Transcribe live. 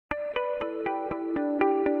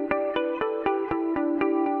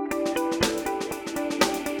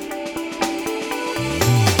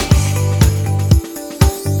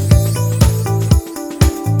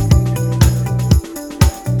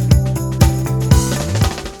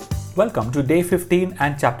Welcome to day 15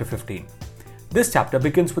 and chapter 15. This chapter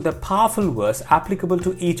begins with a powerful verse applicable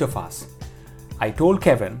to each of us. I told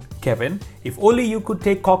Kevin, if only you could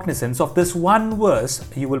take cognizance of this one verse,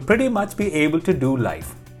 you will pretty much be able to do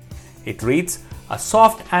life. It reads, a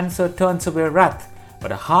soft answer turns away wrath,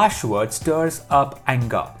 but a harsh word stirs up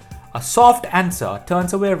anger. A soft answer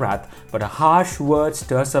turns away wrath, but a harsh word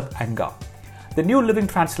stirs up anger. The New Living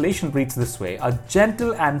Translation reads this way, a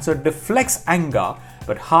gentle answer deflects anger,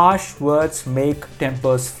 but harsh words make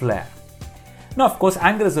tempers flare. Now, of course,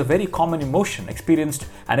 anger is a very common emotion experienced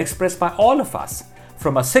and expressed by all of us,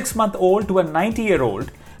 from a 6-month-old to a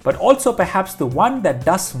 90-year-old, but also perhaps the one that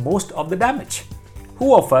does most of the damage.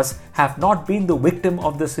 Who of us have not been the victim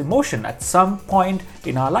of this emotion at some point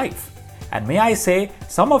in our life? And may I say,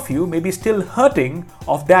 some of you may be still hurting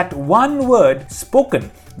of that one word spoken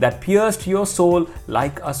that pierced your soul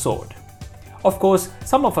like a sword. Of course,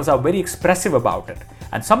 some of us are very expressive about it,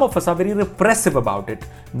 and some of us are very repressive about it.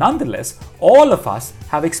 Nonetheless, all of us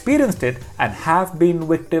have experienced it and have been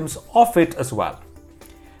victims of it as well.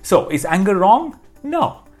 So, is anger wrong?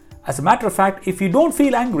 No. As a matter of fact, if you don't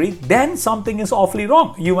feel angry, then something is awfully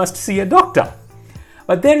wrong. You must see a doctor.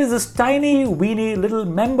 But there is this tiny, weeny little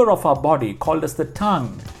member of our body called as the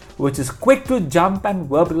tongue, which is quick to jump and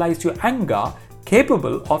verbalize your anger,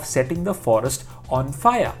 capable of setting the forest on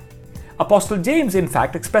fire. Apostle James, in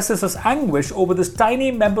fact, expresses his anguish over this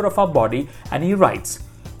tiny member of our body, and he writes,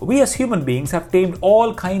 we as human beings have tamed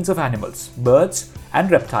all kinds of animals, birds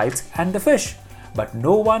and reptiles and the fish, but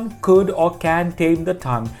no one could or can tame the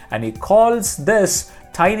tongue, and he calls this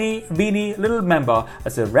tiny, weeny little member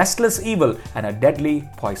as a restless evil and a deadly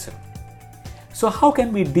poison. So how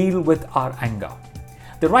can we deal with our anger?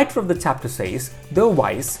 The writer of the chapter says, the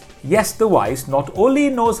wise, yes, the wise not only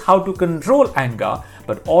knows how to control anger,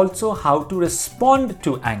 but also how to respond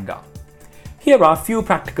to anger. Here are a few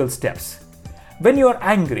practical steps. When you are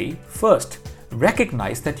angry, first,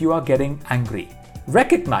 recognize that you are getting angry.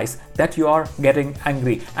 Recognize that you are getting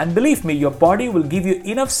angry, and believe me, your body will give you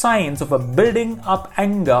enough signs of a building up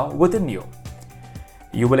anger within you.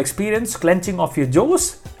 You will experience clenching of your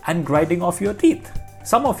jaws and grinding of your teeth.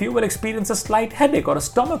 Some of you will experience a slight headache or a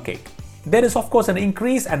stomachache. There is of course an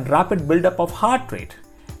increase and rapid buildup of heart rate,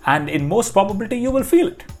 and in most probability you will feel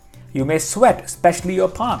it. You may sweat, especially your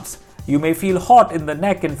palms. You may feel hot in the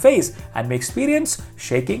neck and face and may experience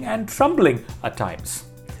shaking and trembling at times.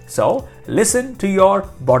 So, listen to your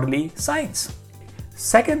bodily signs.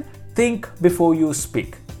 Second, think before you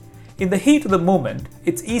speak. In the heat of the moment,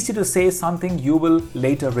 it's easy to say something you will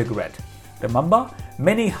later regret. Remember,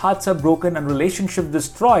 many hearts are broken and relationships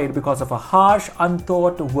destroyed because of a harsh,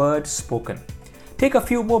 unthought word spoken. Take a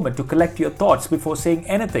few moments to collect your thoughts before saying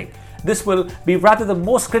anything. This will be rather the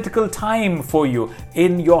most critical time for you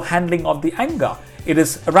in your handling of the anger. It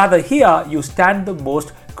is rather here you stand the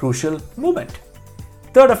most crucial moment.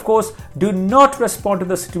 Third, of course, do not respond to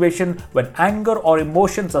the situation when anger or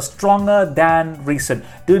emotions are stronger than reason.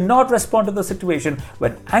 Do not respond to the situation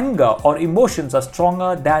when anger or emotions are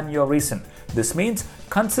stronger than your reason. This means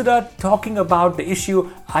consider talking about the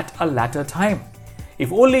issue at a later time.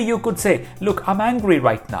 If only you could say, look, I'm angry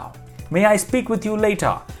right now. May I speak with you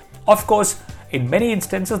later? Of course, in many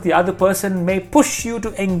instances, the other person may push you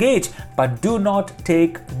to engage, but do not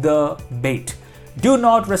take the bait. Do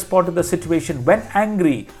not respond to the situation when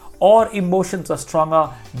angry or emotions are stronger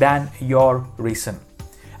than your reason.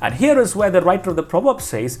 And here is where the writer of the proverb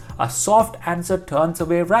says, a soft answer turns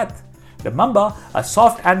away wrath. Remember, a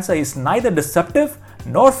soft answer is neither deceptive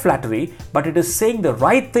nor flattery, but it is saying the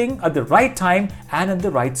right thing at the right time and in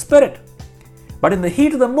the right spirit. But in the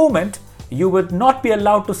heat of the moment, you would not be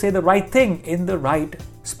allowed to say the right thing in the right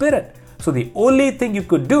spirit. So the only thing you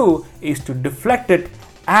could do is to deflect it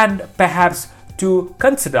and perhaps to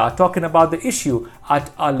consider talking about the issue at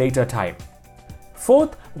a later time.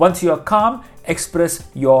 Fourth, once you are calm, express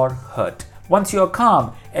your hurt. Once you are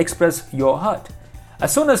calm, express your hurt.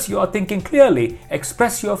 As soon as you are thinking clearly,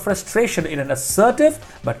 express your frustration in an assertive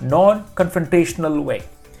but non-confrontational way.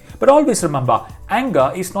 But always remember,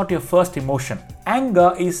 anger is not your first emotion.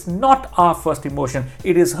 Anger is not our first emotion,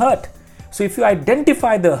 it is hurt. So if you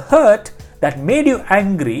identify the hurt that made you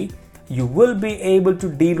angry, you will be able to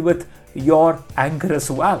deal with your anger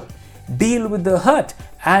as well. Deal with the hurt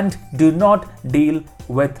and do not deal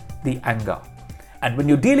with the anger. And when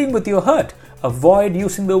you're dealing with your hurt, avoid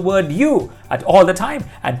using the word you at all the time,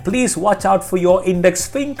 and please watch out for your index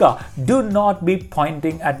finger. Do not be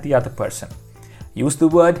pointing at the other person. Use the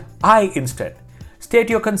word I instead. State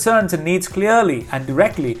your concerns and needs clearly and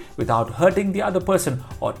directly without hurting the other person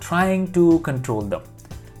or trying to control them.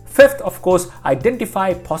 Fifth, of course, identify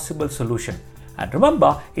a possible solution. And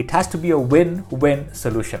remember, it has to be a win-win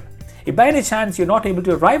solution. If by any chance you're not able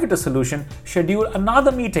to arrive at a solution, schedule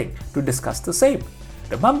another meeting to discuss the same.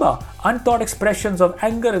 Remember, unthought expressions of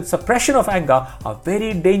anger and suppression of anger are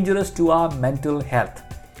very dangerous to our mental health.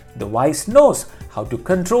 The wise knows how to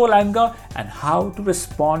control anger and how to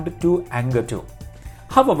respond to anger too.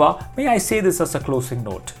 However, may I say this as a closing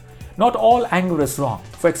note? Not all anger is wrong.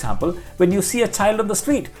 For example, when you see a child on the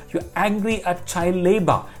street, you're angry at child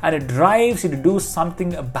labor and it drives you to do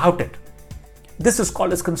something about it. This is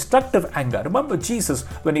called as constructive anger. Remember Jesus,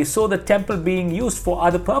 when he saw the temple being used for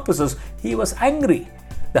other purposes, he was angry.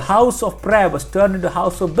 The house of prayer was turned into a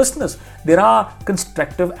house of business. There are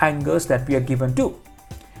constructive angers that we are given to.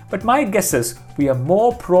 But my guess is we are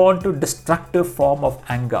more prone to destructive form of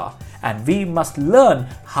anger, and we must learn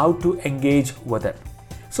how to engage with it.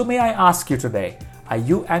 So may I ask you today, are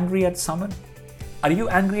you angry at someone? Are you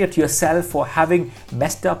angry at yourself for having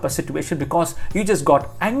messed up a situation because you just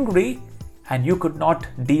got angry and you could not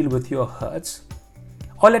deal with your hurts?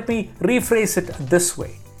 Or let me rephrase it this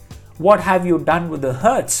way. What have you done with the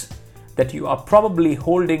hurts that you are probably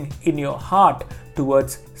holding in your heart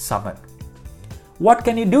towards someone? What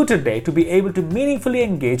can you do today to be able to meaningfully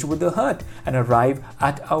engage with the hurt and arrive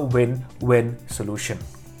at a win-win solution?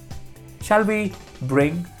 Shall we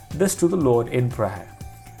bring this to the Lord in prayer?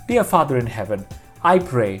 Dear Father in heaven, I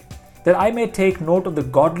pray that I may take note of the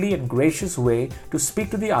godly and gracious way to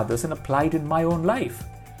speak to the others and apply it in my own life.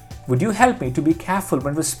 Would you help me to be careful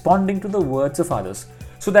when responding to the words of others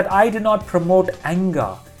so that I do not promote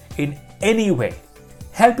anger in any way?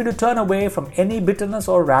 Help me to turn away from any bitterness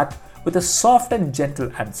or wrath with a soft and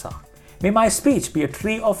gentle answer. May my speech be a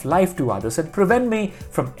tree of life to others and prevent me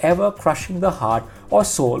from ever crushing the heart or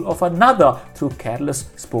soul of another through careless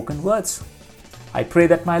spoken words. I pray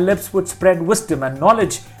that my lips would spread wisdom and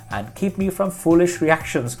knowledge and keep me from foolish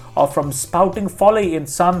reactions or from spouting folly in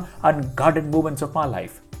some unguarded moments of my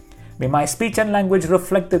life. May my speech and language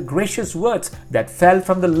reflect the gracious words that fell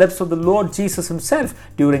from the lips of the Lord Jesus himself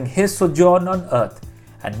during his sojourn on earth.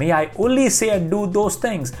 And may I only say and do those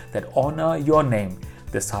things that honor your name.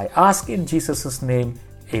 This I ask in Jesus' name.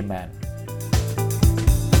 Amen.